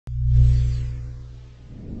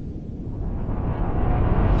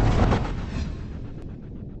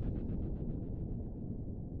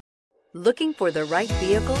Looking for the right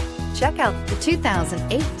vehicle? Check out the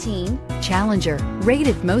 2018 Challenger.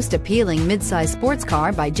 Rated most appealing midsize sports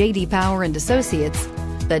car by J.D. Power and Associates,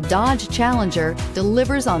 the Dodge Challenger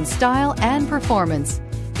delivers on style and performance.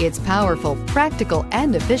 It's powerful, practical,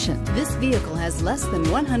 and efficient. This vehicle has less than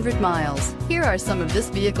 100 miles. Here are some of this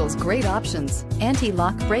vehicle's great options: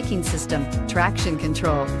 anti-lock braking system, traction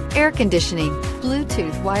control, air conditioning,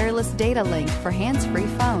 Bluetooth wireless data link for hands-free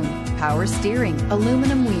phone, power steering,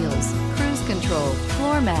 aluminum wheels, cruise control,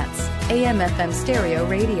 floor mats, AM/FM stereo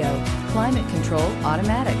radio, climate control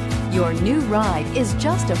automatic. Your new ride is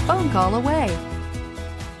just a phone call away.